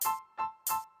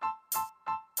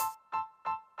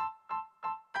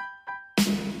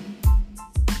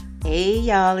Hey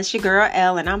y'all, it's your girl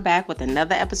Elle, and I'm back with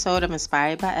another episode of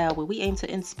Inspired by Elle, where we aim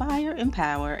to inspire,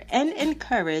 empower, and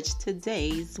encourage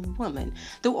today's woman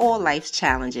through all life's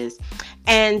challenges.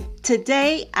 And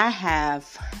today I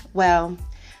have, well,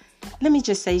 let me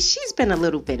just say, she's been a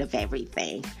little bit of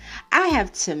everything. I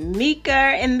have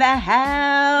Tamika in the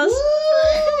house.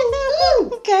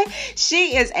 Okay.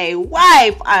 She is a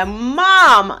wife, a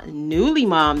mom, newly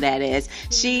mom, that is.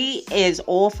 She is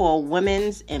all for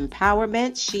women's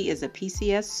empowerment. She is a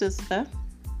PCS sister.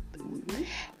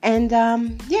 And,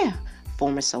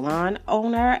 former salon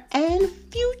owner and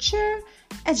future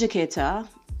educator.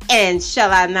 And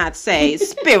shall I not say,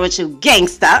 spiritual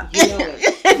gangster. You know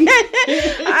it.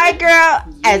 Hi, girl,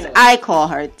 as I call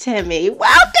her, Timmy.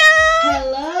 Welcome.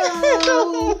 Hello.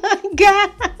 Oh my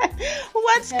God.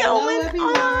 What's going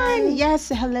everyone. on? Yes,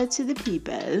 hello to the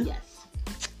people. Yes.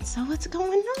 So what's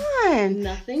going on?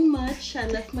 Nothing much. I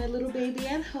left my little baby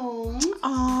at home.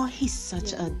 Oh, he's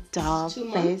such a doll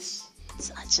 2 face. months.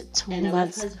 Such a 2 And I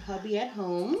left months. his hubby at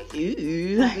home.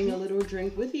 Ooh. Having a little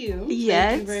drink with you.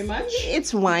 Yes. Thank you very much.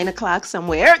 It's wine o'clock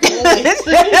somewhere. We're winos.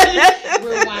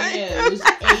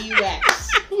 AUX.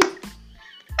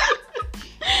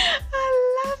 I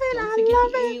love it. Don't I forget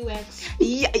love the it. AUX.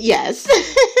 Yes.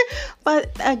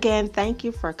 But again, thank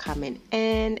you for coming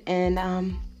in, and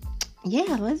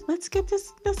let's get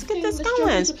this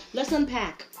going. Let's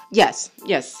unpack. Yes.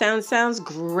 Sounds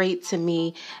great to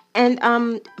me. And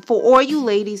for all you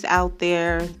ladies out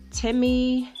there,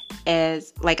 Timmy,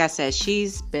 as like I said,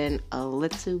 she's been a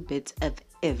little bit of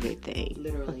everything.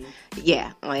 Literally.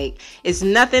 Yeah, like it's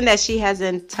nothing that she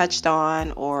hasn't touched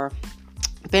on or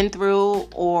been through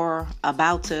or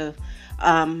about to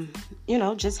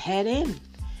just head in.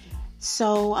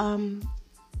 So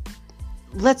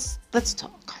let's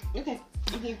talk. Okay.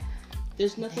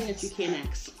 There's nothing that you can't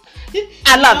ask.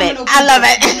 I love it.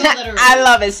 I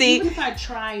love it. See, even if I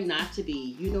try not to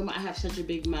be, I have such a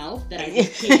big mouth that I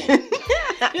just can't.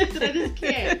 That I just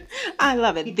can't. I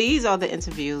love it. These are the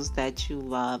interviews that you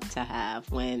love to have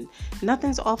when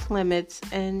nothing's off limits,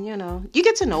 and you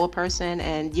get to know a person,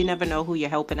 and you never know who you're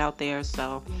helping out there.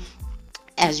 So,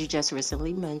 as you just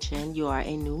recently mentioned, you are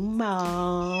a new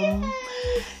mom.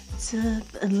 To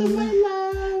my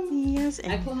love. Yes,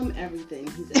 I call him everything.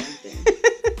 He's everything.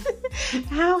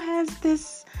 How has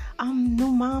this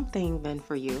new mom thing been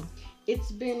for you?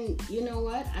 It's been, you know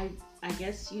what? I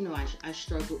guess I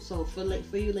struggle. So for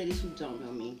you ladies who don't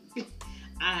know me,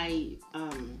 I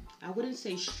wouldn't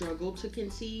say struggle to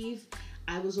conceive.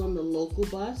 I was on the local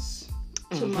bus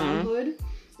to momhood.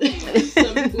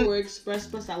 Some people were express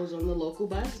bus. I was on the local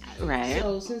bus. Right.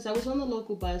 So since I was on the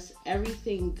local bus,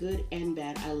 everything good and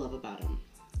bad I love about him.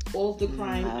 All of the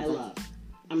crime I love.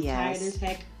 I'm tired as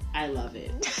heck. I love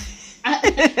it. I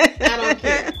don't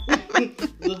care.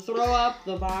 The throw up,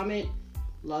 the vomit,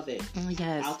 love it.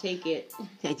 Yes. I'll take it.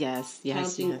 Yes.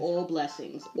 Counting all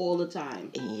blessings all the time.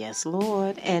 Yes,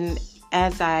 Lord. And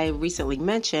as I recently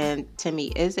mentioned, Timmy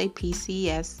is a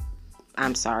PCOS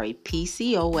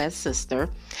sister.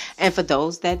 And for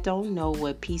those that don't know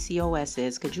what PCOS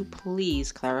is, could you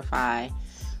please clarify?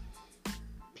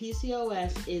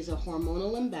 PCOS is a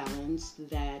hormonal imbalance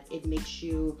that it makes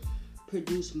you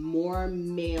produce more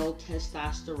male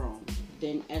testosterone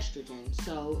than estrogen.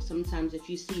 So sometimes if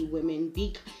you see women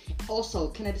also,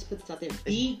 can I just put this out there?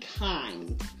 Be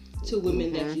kind to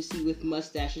women that you see with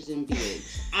mustaches and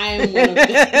beards. I am one of them.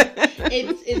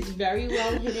 It's very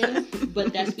well hidden,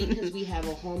 but that's because we have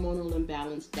a hormonal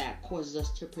imbalance that causes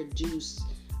us to produce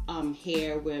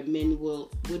hair where men would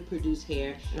produce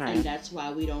hair, right. And that's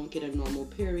why we don't get a normal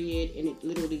period, and it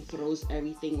literally throws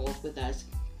everything off with us.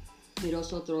 It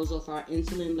also throws off our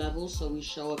insulin levels, so we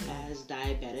show up as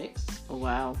diabetics. Oh,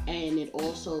 wow. And it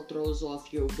also throws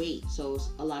off your weight. So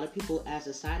a lot of people, as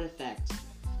a side effect,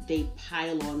 they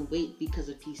pile on weight because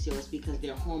of PCOS because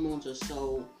their hormones are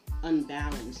so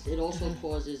unbalanced. It also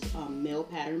causes male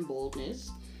pattern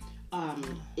baldness.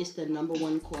 It's the number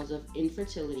one cause of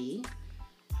infertility.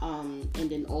 And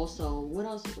then also, what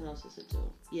else does it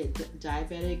do? Yeah,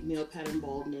 diabetic, male pattern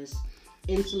baldness,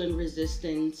 insulin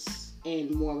resistance, and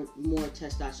more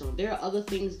testosterone. There are other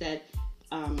things that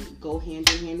go hand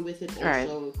in hand with it.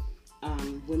 Also,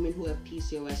 women who have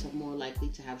PCOS are more likely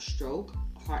to have stroke,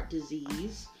 heart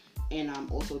disease, and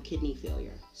also kidney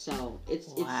failure. So it's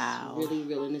really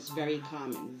real, and it's very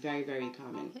common, very, very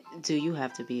common. Do you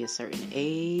have to be a certain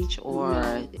age,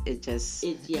 or it just?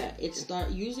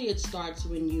 Usually it starts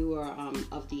when you are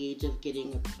of the age of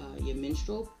getting your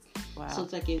menstrual. Wow. So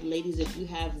it's like if you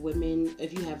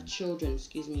have children,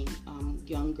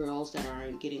 young girls that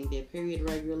aren't getting their period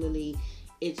regularly,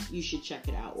 you should check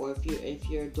it out. Or if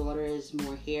your daughter is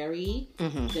more hairy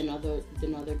than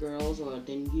other girls or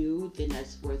than you, then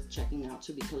that's worth checking out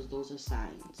too, because those are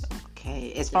signs.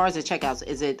 Okay. As far as the checkouts,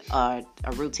 is it a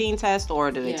routine test, or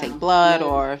do they take blood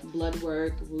or blood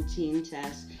work, routine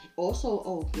test?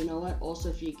 Also, you know what? Also,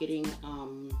 if you're getting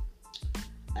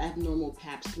abnormal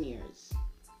pap smears,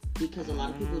 because a lot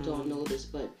of people don't know this,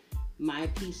 but my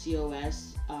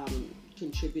PCOS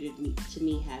contributed to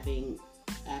me having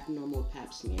abnormal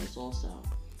pap smears also.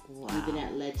 Wow. Even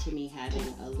that led to me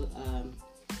having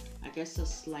I guess a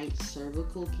slight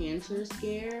cervical cancer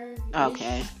scare.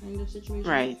 Okay. Kind of situation.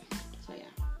 Right. So yeah.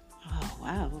 Oh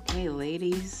wow. Okay,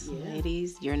 ladies,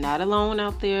 you're not alone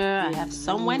out there. I have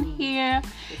someone here.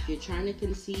 If you're trying to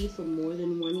conceive for more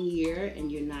than 1 year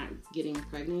and you're not getting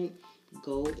pregnant,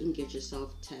 go and get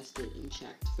yourself tested and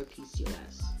checked for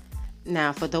PCOS.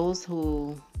 Now, for those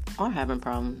who are having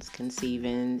problems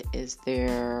conceiving, is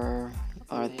there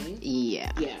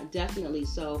yeah, definitely.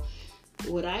 So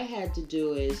what I had to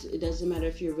do is, it doesn't matter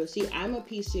if you're I'm a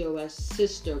PCOS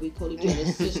sister. We call each other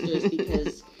sisters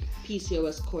because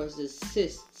PCOS causes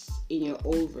cysts in your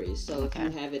ovaries. So if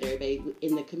you have it, everybody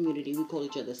in the community, we call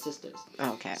each other sisters.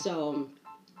 Okay. So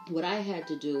what I had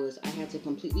to do is I had to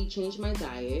completely change my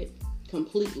diet.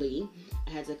 Completely. I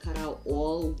had to cut out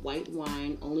all white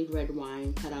wine, only red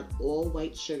wine, cut out all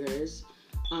white sugars,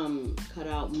 cut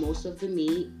out most of the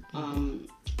meat,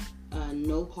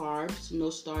 no carbs, no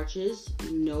starches,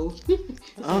 no...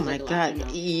 Oh my God.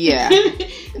 Yeah.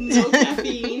 No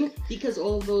caffeine, because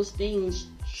all of those things,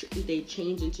 they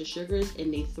change into sugars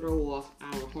and they throw off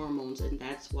our hormones, and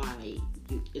that's why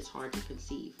it's hard to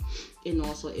conceive. And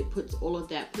also it puts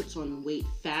on weight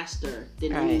faster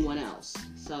than anyone else.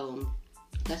 So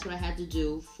that's what I had to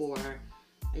do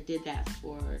I did that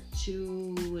for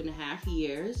 2.5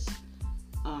 years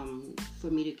for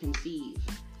me to conceive.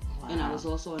 Wow. And I was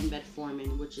also on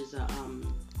metformin, which is a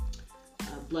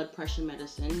blood pressure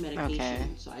medication. Okay.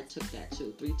 So I took that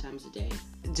too 3 times a day.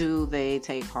 Do they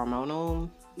take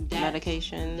hormonal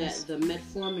medications? The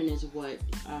metformin is what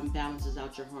balances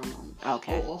out your hormone.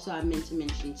 Okay. Oh, also, I meant to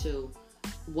mention too,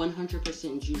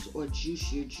 100% juice, or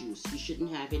juice your juice. You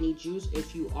shouldn't have any juice.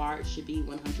 If you are, it should be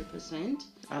 100%.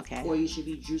 Okay. Or you should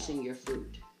be juicing your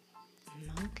fruit.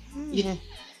 Okay. Yeah.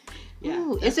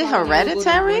 Ooh, is it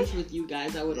hereditary? With you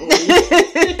guys, I would always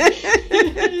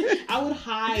I would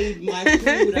hide my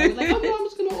food. I was like, I'm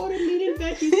just gonna order meat and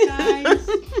veggies, guys.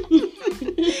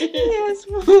 Yes,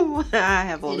 I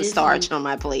have all the starch on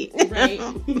my plate. Right.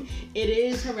 It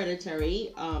is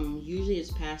hereditary. Usually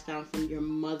it's passed down from your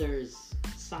mother's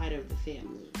side of the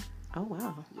family. Oh,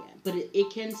 wow. Yeah, but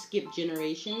it can skip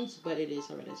generations, but it is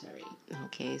hereditary.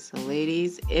 Okay, so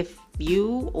ladies, if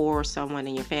you or someone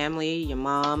in your family, your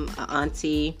mom,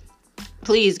 auntie,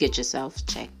 please get yourself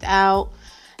checked out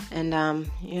and,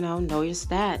 know your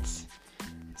stats.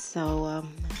 So,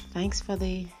 thanks for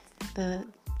the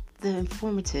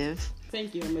informative.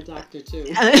 Thank you. I'm a doctor, too.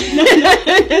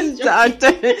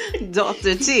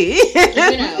 Dr. T.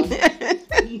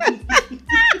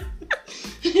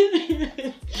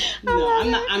 No,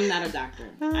 I'm not a doctor.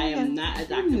 I am not a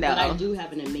doctor, but I do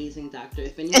have an amazing doctor.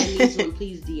 If anyone needs one,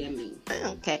 please DM me.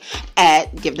 Okay.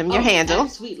 Give them your handle.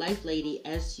 Sweet Life Lady,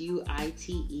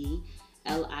 SuiteLIF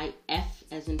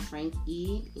as in Frank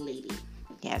E. Lady.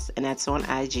 Yes, and that's on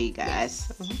IG,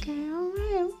 guys. Yes. Okay, all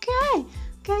right, okay,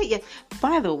 yeah.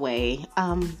 By the way,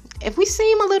 if we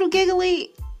seem a little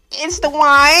giggly, it's the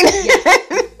wine. Yes.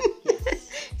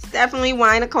 It's definitely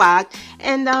wine o'clock.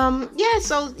 And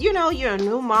so you're a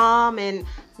new mom and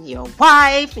you're a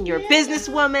wife and you're a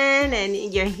businesswoman and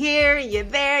you're here and you're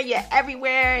there, you're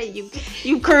everywhere. You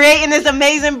creating this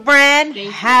amazing brand.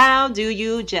 How do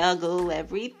you juggle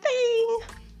everything?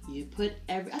 You put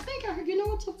I think I heard, you know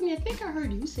what's so funny? I think I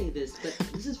heard you say this, but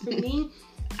this is for me.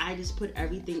 I just put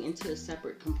everything into a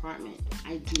separate compartment.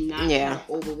 I do not try to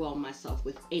overwhelm myself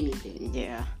with anything.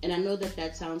 Yeah. And I know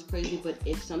that sounds crazy, but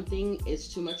if something is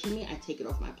too much for me, I take it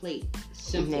off my plate.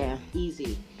 Simple,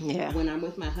 easy. Yeah. When I'm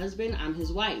with my husband, I'm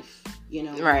his wife. Right. When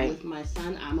I'm with my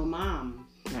son, I'm a mom.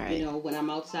 Right. When I'm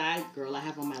outside, girl, I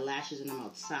have on my lashes and I'm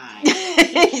outside.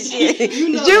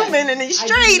 Zooming in the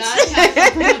streets. I do not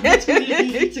have the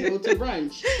opportunity to go to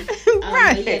brunch.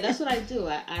 Right. Yeah, that's what I do.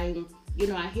 I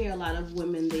hear a lot of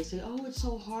women, they say, oh, it's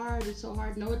so hard.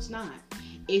 No, it's not.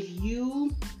 If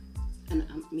you, and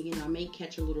I may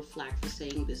catch a little flack for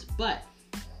saying this, but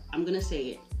I'm going to say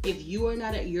it. If you are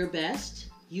not at your best,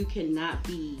 you cannot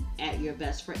be at your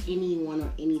best for anyone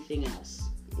or anything else.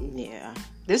 Yeah.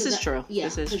 This is true. Yeah,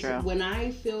 this is true. When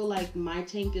I feel like my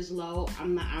tank is low,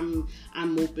 I'm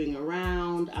moping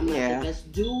around. I'm not the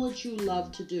best. Do what you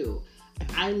love to do.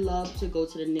 I love to go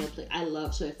to the nail place.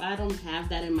 So if I don't have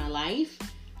that in my life,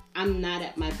 I'm not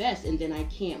at my best, and then I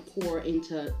can't pour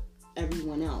into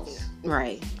everyone else.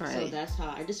 Right. So that's how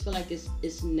I just feel like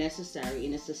it's necessary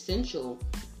and it's essential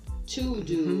to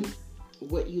do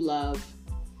what you love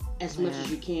as much as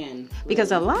you can. Really.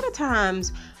 Because a lot of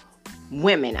times,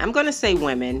 women, I'm going to say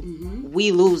women,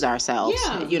 we lose ourselves.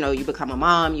 Yeah. You know, you become a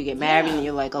mom, you get married, and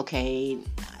you're like, okay,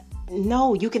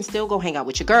 no, you can still go hang out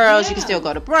with your girls. You can still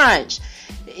go to brunch.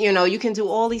 You know, you can do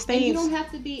all these things. And you don't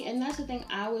have to be, and that's the thing,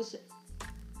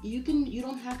 you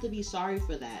don't have to be sorry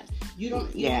for that. You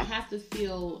don't have to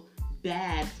feel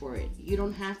bad for it. You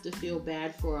don't have to feel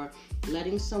bad for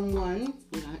letting someone,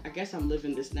 I guess I'm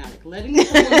living this now, like letting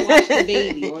someone watch the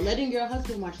baby, or letting your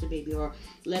husband watch the baby, or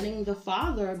letting the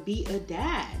father be a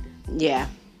dad. Yeah.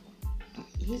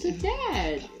 He's a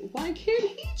dad. Why can't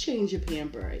he change a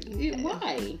pamper?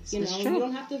 Why? You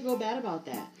don't have to feel bad about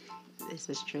that. This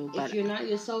is true. If you're not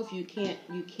yourself, you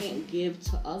can't give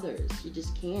to others. You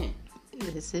just can't.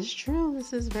 This is true.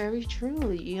 This is very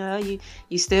true. You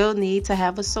still need to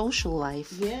have a social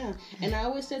life. Yeah. And I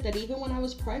always said that even when I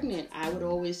was pregnant, I would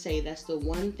always say that's the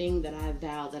one thing that I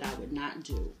vowed that I would not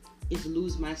do, is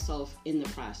lose myself in the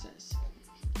process.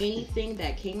 Anything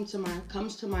that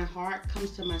comes to my heart,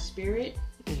 comes to my spirit,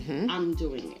 I'm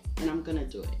doing it, and I'm gonna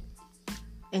do it.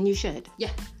 And you should.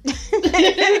 Yeah.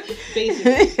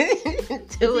 Basically.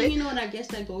 Do it. And I guess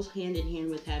that goes hand in hand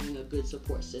with having a good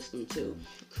support system too.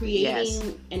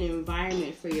 Creating an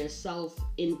environment for yourself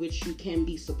in which you can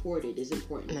be supported is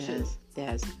important too.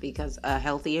 Yes, because a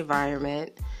healthy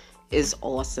environment is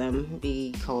awesome,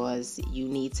 because you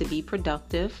need to be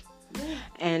productive. Yeah.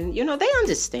 And they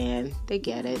understand, they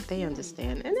get it, they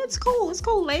understand, and it's cool,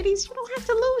 ladies. You don't have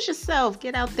to lose yourself.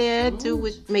 Get out there, do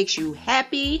what makes you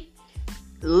happy.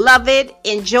 Love it,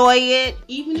 enjoy it.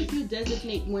 Even if you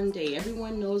designate one day,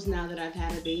 everyone knows now that I've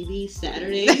had a baby.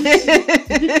 Saturdays,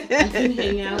 I can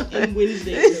hang out, and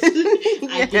Wednesdays,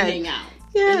 I can hang out.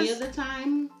 Yes. Any other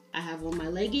time, I have on my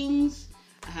leggings,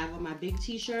 I have on my big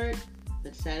t-shirt.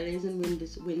 But Saturdays and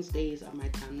Wednesdays are my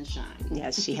time to shine.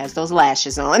 Yes, she has those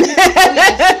lashes on. Yes,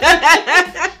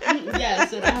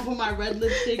 and I have on my red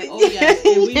lipstick. Oh, yes.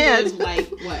 And we live like,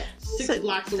 6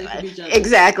 blocks away from each other.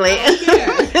 Exactly.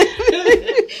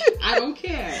 I don't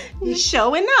care. You're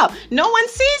showing up. No one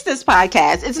sees this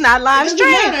podcast. It's not live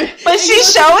stream. But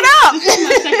she's showing up. This is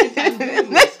my second time doing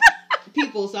this.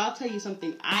 People, so I'll tell you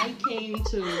something. I came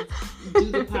to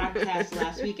do the podcast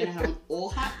last week, and I have an all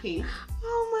hot pink.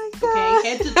 Oh my God. Okay,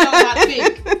 head to toe hot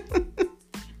pink.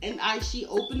 And she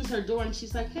opens her door and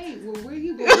she's like, "Hey, well, where are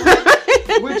you going?"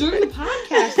 We're doing the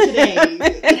podcast today.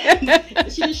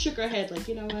 And she just shook her head like,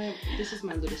 you know what? This is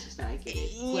my little sister. I get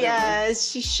it. Whatever.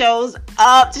 Yes, she shows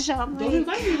up to show up. Don't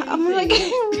invite me. I'm like,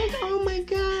 oh my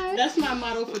God. That's my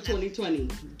motto for 2020.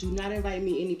 Do not invite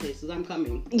me any places. I'm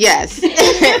coming. Yes.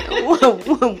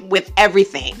 With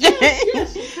everything.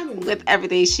 Yes, she's coming. With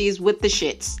everything. She's with the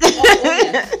shits.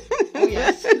 Oh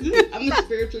yes. I'm the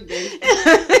spiritual gangster.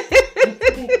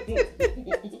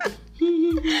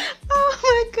 Oh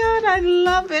my God, I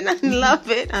love it.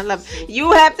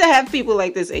 You have to have people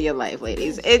like this in your life,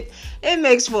 ladies. It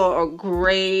makes for a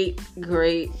great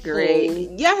Full,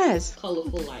 yes,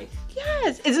 colorful life.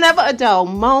 Yes, it's never a dull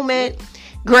moment.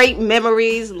 Great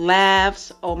memories,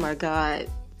 laughs. Oh my God,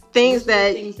 things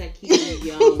that keep you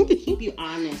young, keep you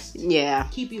honest,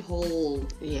 keep you whole.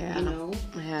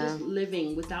 Just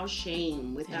living without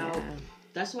shame, without. Yeah.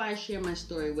 That's why I share my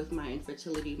story with my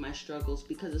infertility, my struggles,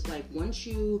 because it's like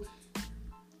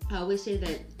I always say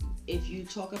that if you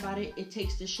talk about it, it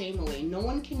takes the shame away. No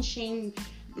one can shame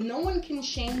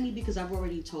me because I've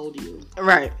already told you.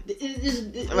 Right.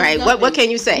 Right. What can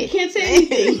you say? You can't say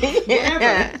anything.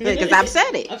 Whatever. Because I've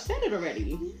said it. I've said it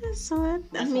already. Yeah, so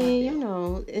I mean,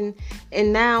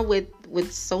 and now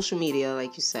with social media,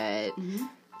 like you said,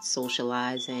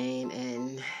 socializing,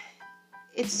 and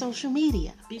it's social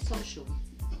media. Be social.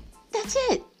 That's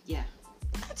it. Yeah.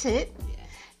 That's it.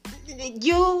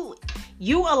 Yeah.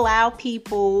 You allow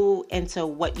people into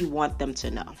what you want them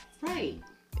to know. Right.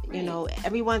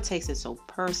 Everyone takes it so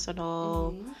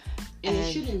personal. And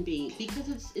it shouldn't be,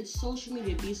 because it's social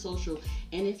media. Be social.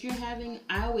 And if you're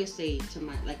I always say to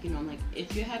my, I'm like,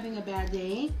 if you're having a bad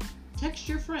day, text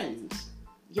your friends.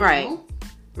 You know?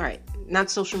 Right. Not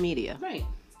social media. Right.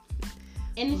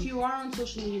 And if you are on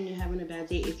social media and you're having a bad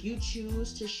day, if you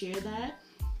choose to share that,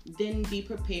 then be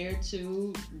prepared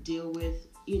to deal with,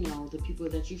 the people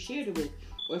that you shared it with.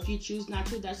 Or if you choose not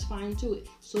to, that's fine too.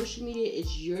 Social media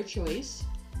is your choice.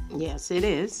 Yes, it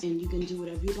is. And you can do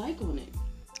whatever you like on it.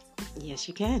 Yes,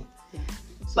 you can. Yeah.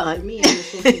 So for me, I'm a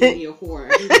social media whore.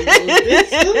 Everybody knows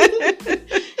this.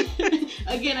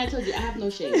 Again, I told you, I have no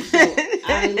shame. So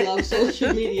I love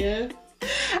social media.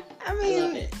 I mean, I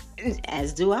love it.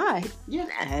 As do I. Yeah.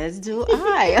 As do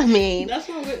I. I mean, that's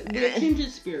why we're kindred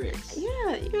spirits.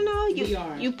 Yeah, you know, we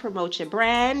are. You promote your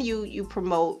brand, you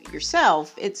promote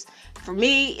yourself. It's, for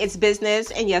me, it's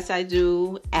business, and yes, I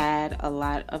do add a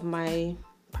lot of my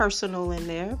personal in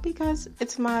there because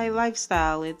it's my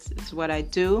lifestyle. It's what I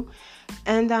do,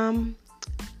 and I'm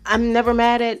never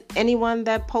mad at anyone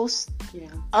that posts. Yeah.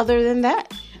 Other than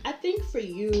that, I think for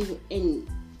you and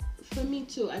for me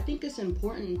too, I think it's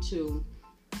important to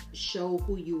show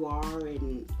who you are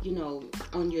and, you know,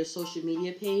 on your social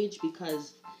media page,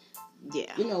 because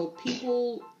you know,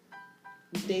 people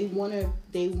they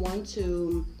want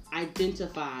to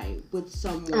identify with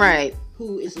someone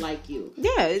who is like you.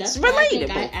 Yeah, it's That's why relatable. I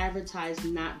think I advertise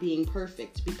not being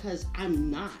perfect, because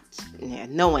I'm not. Yeah,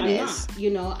 no one is. Not.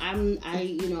 You know,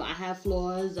 I have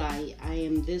flaws. I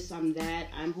am this, I'm that.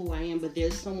 I'm who I am, but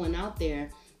there's someone out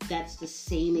there that's the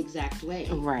same exact way.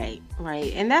 Right.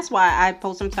 And that's why I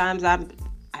post sometimes I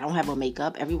don't have a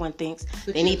makeup. Everyone thinks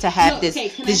they need to have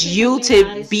this you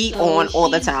to be on all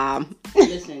the time.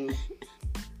 Listen.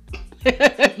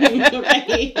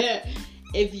 Right?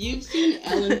 If you've seen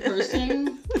Elle in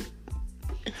person,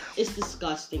 it's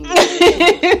disgusting.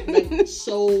 Like,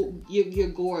 so you're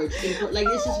gorgeous. Like,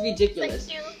 this is ridiculous.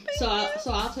 So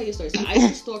I'll tell you a story. So I used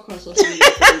to stalk her on social media.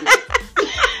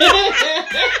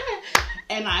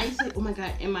 And I said, oh my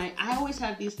God, I always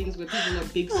have these things where people are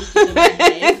big sisters in my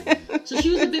head. So she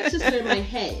was a big sister in my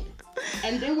head.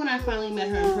 And then when I finally met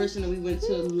her in person and we went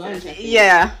to lunch,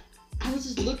 I was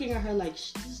just looking at her like,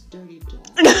 she's this dirty dog.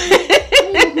 I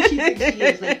don't know who she thinks she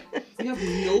is. Like, you have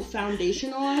no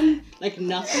foundation on, like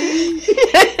nothing.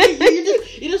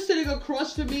 You're just sitting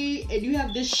across from me and you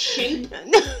have this shape.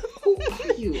 Who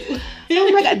are you?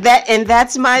 Oh my God,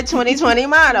 that's my 2020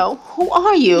 motto. Who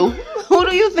are you? Who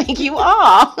do you think you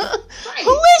are? Right.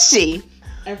 Who is she?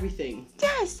 Everything.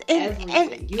 Yes,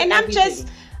 and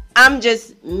I'm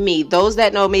just me. Those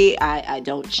that know me, I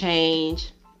don't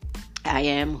change. I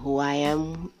am who I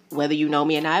am, whether you know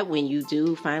me or not. When you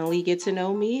do finally get to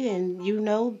know me, and you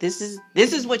know this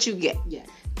is what you get. Yeah,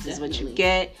 this is what you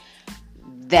get.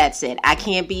 That's it. I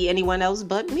can't be anyone else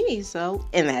but me. So,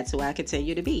 and that's who I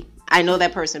continue to be. I know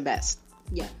that person best.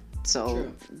 Yeah. So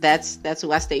true. That's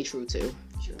who I stay true to.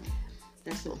 True.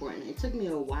 That's important. It took me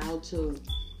a while to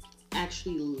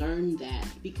actually learn that,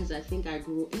 because I think I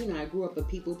grew up a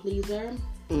people pleaser.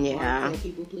 Yeah. A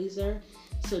people pleaser.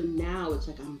 So now it's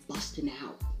like I'm busting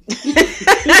out.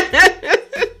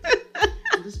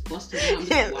 I'm just busting out. I'm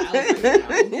just wild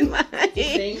right now. Just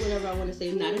saying whatever I want to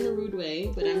say, not in a rude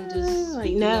way, but I'm just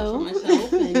speaking up for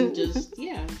myself and just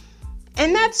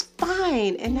And that's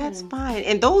fine. And that's fine.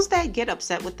 And those that get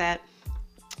upset with that,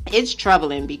 it's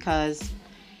troubling, because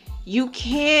you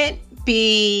can't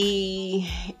be.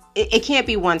 It can't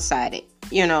be one-sided.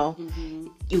 You know,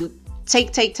 you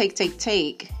take,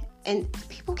 and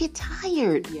people get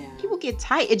tired. Yeah. People get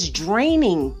tired. It's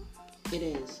draining. It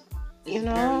is. It's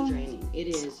very draining. It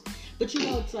is. But you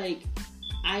know, it's like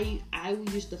I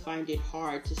used to find it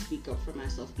hard to speak up for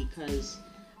myself, because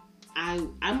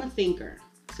I'm a thinker.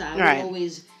 So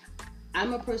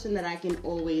I'm a person that I can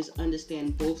always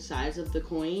understand both sides of the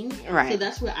coin. Right. So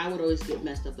that's where I would always get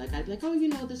messed up. Like, I'd be like, oh, you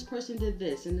know, this person did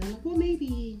this. And then I'm like, well,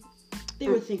 maybe they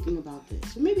were thinking about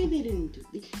this. Or maybe they didn't do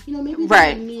this. You know, maybe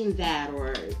they didn't mean that,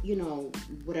 or, you know,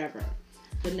 whatever.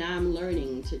 But now I'm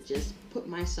learning to just put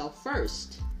myself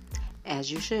first.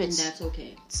 As you should. And that's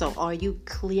okay. So are you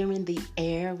clearing the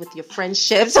air with your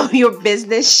friendships or your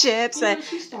business ships? You know,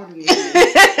 she started with me.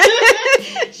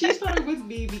 She started with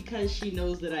me because she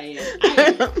knows that I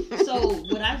am. So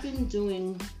what I've been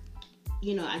doing,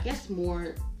 you know, I guess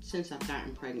more since I've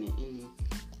gotten pregnant, and,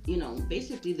 you know,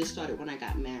 basically this started when I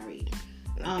got married.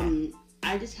 Okay.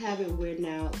 I just have it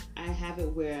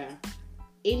where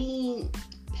any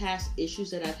past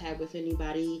issues that I've had with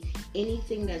anybody,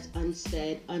 anything that's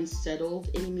unsettled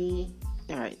in me,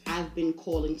 I've been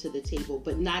calling to the table,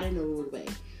 but not in a rude way.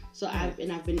 So I've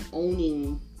been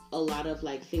owning a lot of,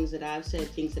 like, things that I've said,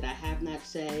 things that I have not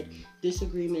said,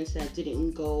 disagreements that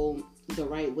didn't go the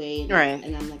right way,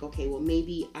 and I'm like, okay, well,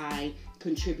 maybe I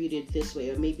contributed this way,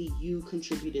 or maybe you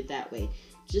contributed that way,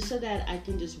 just so that I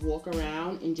can just walk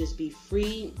around and just be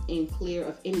free and clear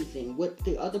of anything. What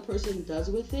the other person does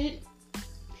with it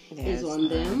is on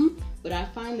them. But I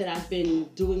find that I've been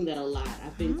doing that a lot.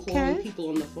 I've been calling people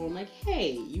on the phone like,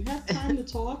 hey, you have time to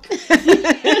talk?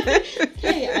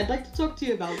 Hey, I'd like to talk to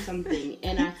you about something.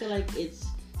 And I feel like it's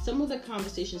some of the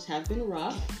conversations have been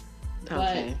rough,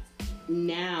 Okay. but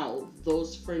now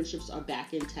those friendships are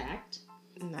back intact.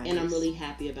 Nice. And I'm really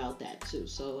happy about that too.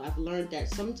 So I've learned that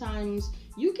sometimes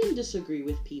you can disagree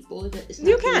with people. It's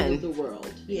not the end of the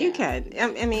world. Yeah. You can.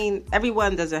 I mean,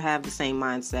 everyone doesn't have the same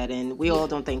mindset, and we all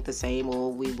don't think the same,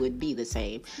 or we would be the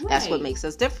same. Right. That's what makes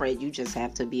us different. You just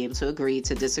have to be able to agree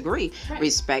to disagree. Right.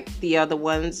 Respect the other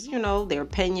one's, their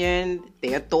opinion,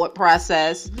 their thought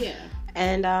process. Yeah.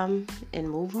 And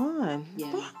move on.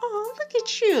 Yeah. Oh, look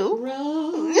at you.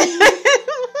 Growth.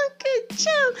 Look at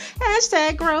you.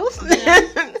 Hashtag growth.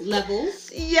 Yeah.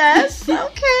 Levels. Yes. Okay.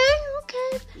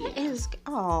 Yeah. That is,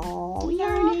 y'all.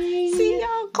 See,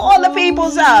 y'all call the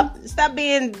peoples up. Stop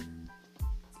being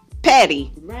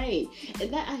petty. Right.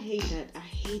 And I hate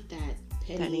that.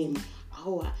 Petty.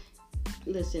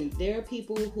 Listen, there are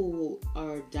people who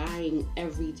are dying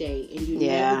every day, and you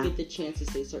never get the chance to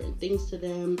say certain things to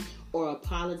them, or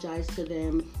apologize to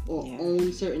them, or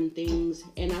own certain things.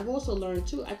 And I've also learned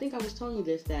too, I think I was telling you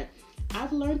this, that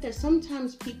I've learned that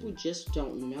sometimes people just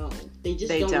don't know. They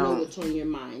don't know what's on your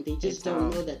mind. They just don't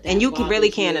know that. And you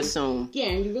really can't assume. Yeah,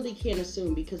 and you really can't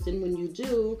assume, because then when you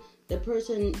do, the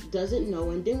person doesn't know,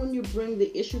 and then when you bring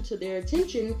the issue to their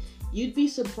attention, you'd be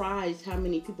surprised how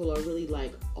many people are really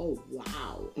like, oh,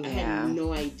 wow, I had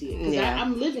no idea. Because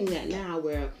I'm living that now,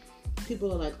 where people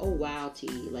are like, oh, wow, T,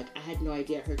 like, I had no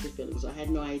idea I hurt your feelings. Or I had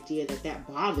no idea that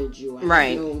bothered you. I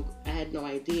had no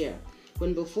idea.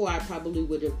 When before, I probably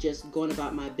would have just gone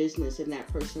about my business, and that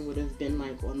person would have been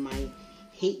like on my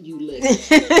hate you list.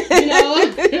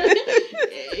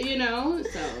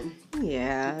 So.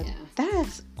 Yeah.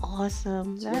 That's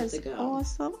awesome. That's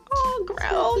awesome. Oh,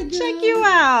 girl, check you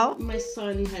out. My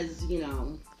son has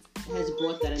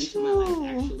brought that into my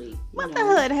life, actually.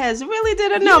 Motherhood has really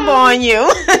did a number on you.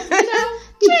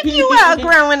 Check you out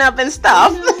growing up and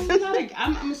stuff.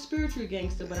 I'm a spiritual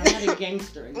gangster, but I'm not a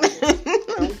gangster.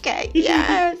 Okay,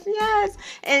 yes.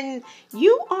 And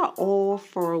you are all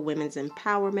for women's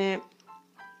empowerment.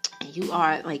 You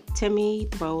are, like, Timmy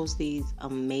throws these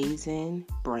amazing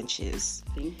brunches.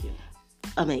 Thank you.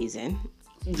 Amazing.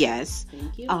 Yes.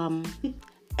 Thank you.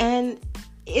 And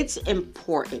it's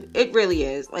important. It really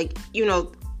is. Like,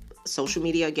 social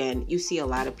media, again, you see a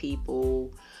lot of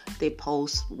people, they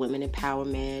post women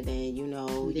empowerment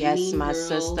and, yes, my girls.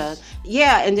 Sister.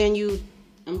 Yeah, and then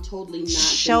I'm totally not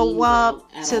show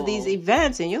up to these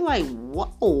events and you're like,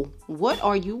 whoa, what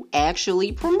are you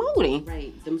actually promoting?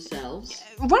 Right, themselves.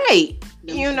 Right.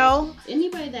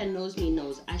 Anybody that knows me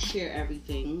knows I share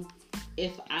everything.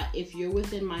 If you're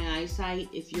within my eyesight,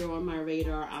 if you're on my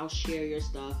radar, I'll share your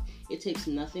stuff. It takes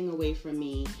nothing away from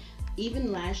me.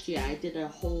 Even last year, I did a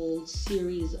whole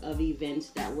series of events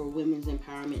that were women's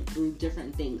empowerment through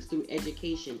different things, through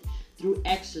education, through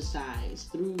exercise,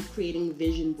 through creating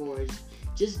vision boards,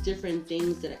 just different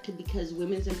things because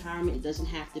women's empowerment doesn't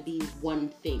have to be one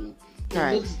thing.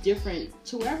 It looks different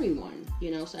to everyone,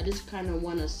 so I just kind of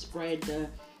want to spread the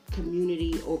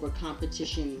community over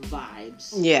competition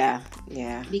vibes. Yeah.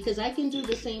 Because I can do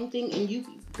the same thing, and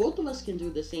both of us can do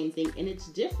the same thing, and it's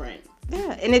different.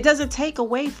 Yeah, and it doesn't take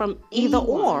away from either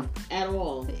or. At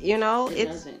all. It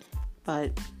doesn't.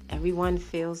 But everyone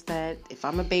feels that if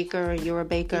I'm a baker and you're a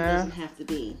baker. It doesn't have to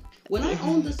be. When I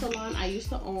owned the salon, I used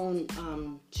to own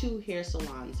 2 hair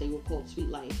salons. They were called Sweet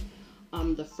Life.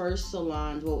 The first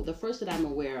salon, the first that I'm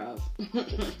aware of.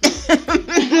 Okay.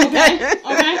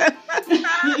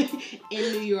 In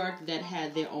New York, that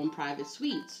had their own private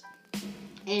suites.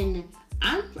 And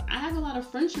I have a lot of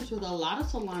friendships with a lot of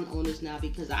salon owners now,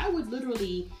 because I would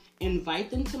literally invite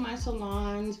them to my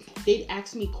salons. They'd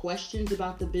ask me questions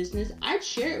about the business. I'd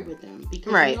share it with them,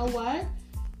 because you know what?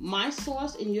 My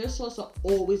sauce and your sauce are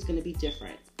always going to be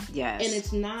different. Yes. And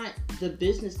it's not the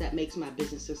business that makes my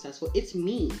business successful. It's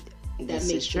me that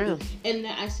makes it true. And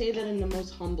I say that in the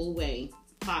most humble way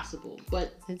possible.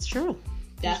 But it's true.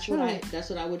 That's what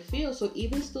I would feel. So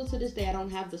even still to this day, I don't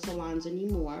have the salons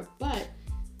anymore, but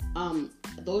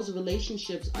those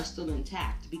relationships are still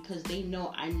intact, because they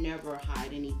know I never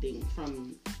hide anything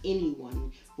from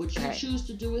anyone. What you choose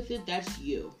to do with it, that's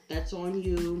you. That's on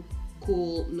you.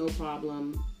 Cool, no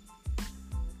problem.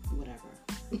 Whatever.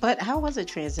 But how was it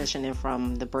transitioning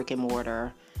from the brick and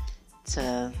mortar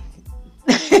to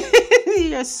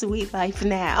your Sweet Life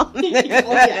now?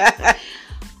 It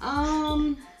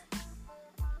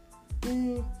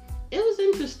was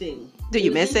interesting. Do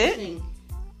you miss it?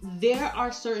 There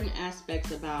are certain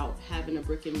aspects about having a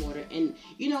brick and mortar, and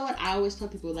you know what? I always tell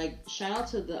people, like, shout out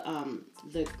to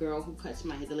the girl who cuts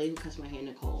my hair, the lady who cuts my hair,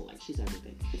 Nicole. Like, she's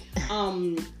everything.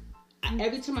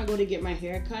 Every time I go to get my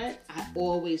hair cut, I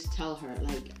always tell her,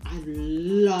 like, I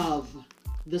love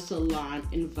the salon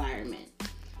environment.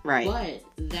 Right. But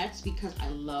that's because I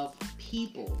love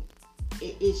people.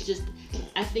 It's just,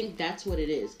 I think that's what it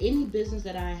is. Any business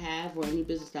that I have or any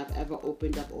business that I've ever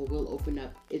opened up or will open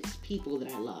up, it's people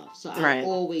that I love. So I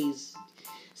always...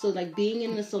 So, like, being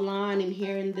in the salon and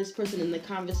hearing this person in the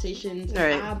conversations,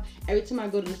 every time I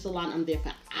go to the salon, I'm there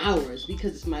for hours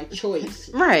because it's my choice.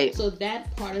 Right. So,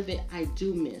 that part of it, I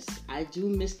do miss. I do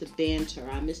miss the banter.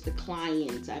 I miss the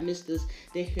clients. I miss the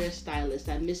hairstylist.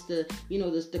 I miss the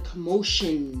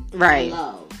commotion. Right. I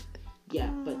love.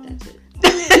 Yeah, but that's it.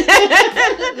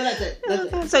 That's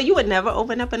it. So, you would never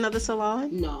open up another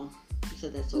salon? No. So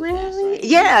that's so really? fast, right?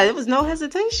 Yeah, there was no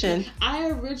hesitation. I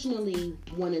originally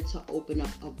wanted to open up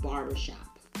a barber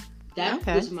shop. That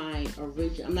was my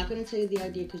original. I'm not going to tell you the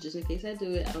idea because just in case I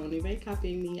do it, I don't want anybody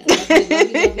copying me. I love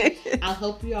you. I'll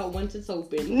help you out once it's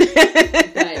open.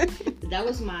 But that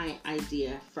was my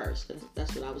idea first.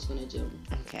 That's what I was going to do.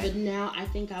 Okay. But now I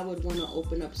think I would want to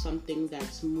open up something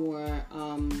that's more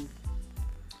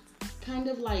kind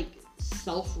of like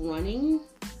self-running,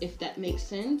 if that makes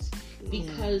sense.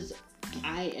 Because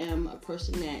I am a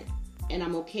person that, and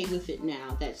I'm okay with it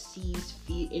now, that sees,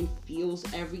 and feels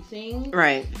everything.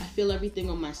 Right. I feel everything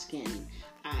on my skin.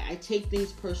 I take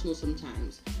things personal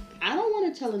sometimes. I don't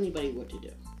want to tell anybody what to do.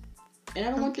 And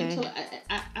I don't want to tell,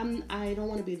 I don't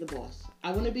want to be the boss.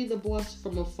 I want to be the boss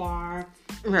from afar.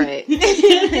 Right.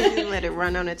 Let it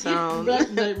run on its own. Let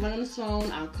it run on its own.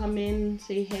 I'll come in,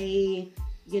 say, hey,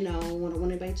 I don't want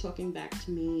anybody talking back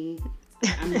to me.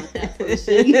 I'm not that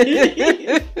person.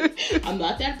 I'm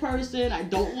not that person. I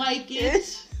don't like it.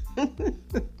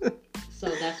 So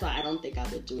that's why I don't think I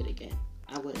would do it again.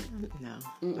 I wouldn't. No.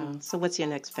 So what's your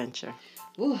next venture?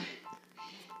 Ooh.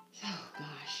 Oh,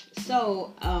 gosh.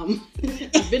 So, I've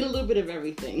been a little bit of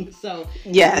everything. So,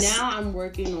 now I'm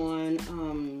working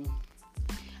on,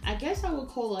 I guess I would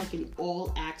call it like an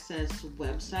all-access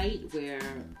website where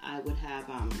I would have,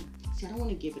 I don't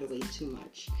want to give it away too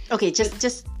much. Okay,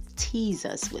 just tease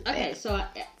us with that. Okay, so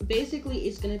basically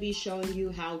it's going to be showing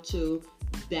you how to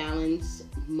balance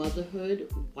motherhood,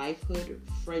 wifehood,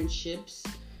 friendships,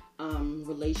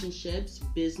 relationships,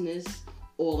 business,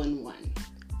 all in one.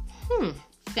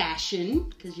 Fashion,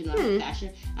 because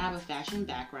I have a fashion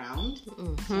background.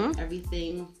 So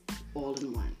everything all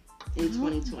in one in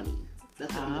 2020.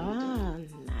 That's what I'm going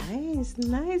to do. Nice.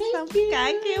 Thank you.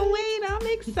 I can't wait. I'm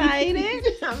excited.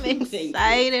 I'm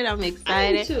excited. I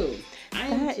am too.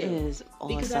 Is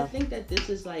awesome. Because I think that this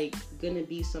is like going to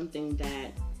be something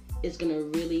that is going to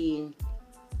really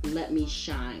let me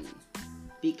shine.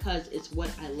 Because it's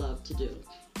what I love to do.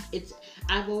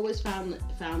 I've always found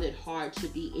it hard to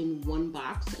be in one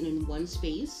box and in one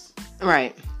space.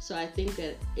 Right. So I think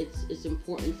that it's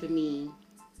important for me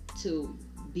to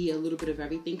be a little bit of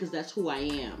everything because that's who I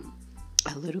am.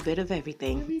 A little bit of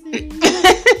everything.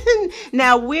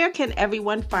 Now, where can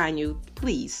everyone find you?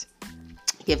 Please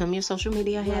give them your social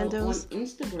media handles. On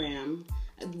Instagram,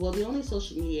 the only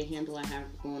social media handle I have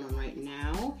going on right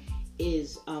now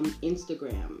is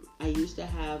Instagram. I used to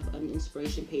have an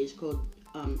inspiration page called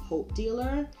Hope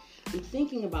Dealer. I'm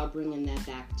thinking about bringing that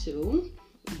back too.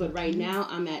 But right now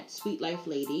I'm at Sweet Life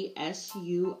Lady,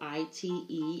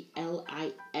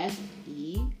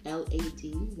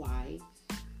 SuiteLifeLady.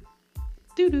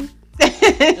 Doo-doo.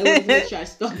 I want to make sure I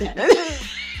spelled that.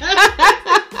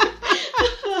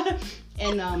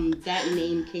 And that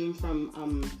name came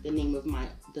from the name of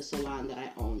the salon that I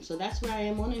own. So that's where I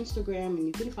am on Instagram, and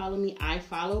you can follow me. I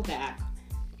follow back.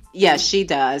 Yes, she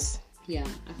does. Yeah,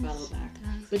 I follow back.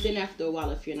 But then after a while,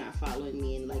 if you're not following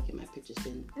me and liking my pictures,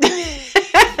 then because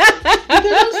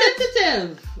I'm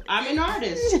sensitive. I'm an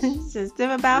artist. Sensitive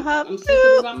about her. I'm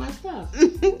sensitive about my stuff.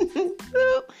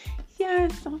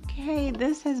 Yes. Okay.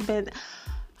 This has been.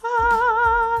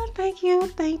 Thank you.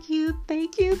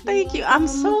 I'm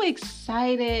so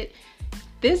excited.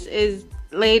 This is,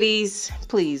 ladies,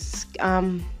 please,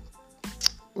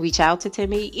 reach out to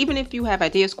Timmy. Even if you have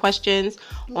ideas, questions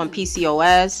on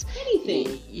PCOS.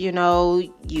 Anything.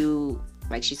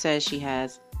 Like she says, she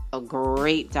has a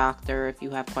great doctor. If you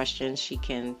have questions, she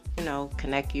can,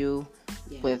 connect you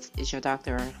with, is your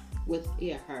doctor?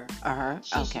 Her. Her?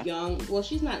 She's young. Well,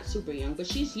 she's not super young, but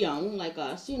she's young like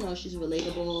us. She's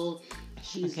relatable.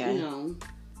 She's,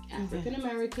 African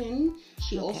American.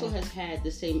 She also has had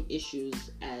the same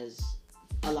issues as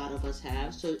a lot of us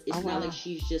have. So it's not like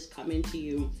she's just coming to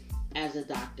you as a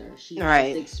doctor. She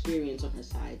has the experience on her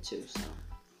side too. So.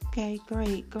 Okay,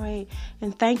 great.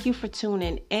 And thank you for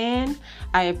tuning in.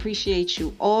 I appreciate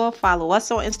you all. Follow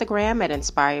us on Instagram at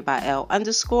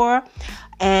inspiredbyl_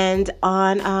 and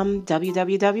on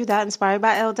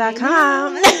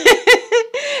www.inspiredbyl.com.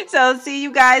 So see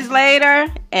you guys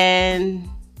later. And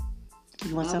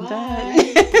you want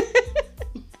Bye-bye. something?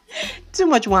 Too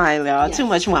much wine, y'all. Yes. Too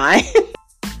much wine.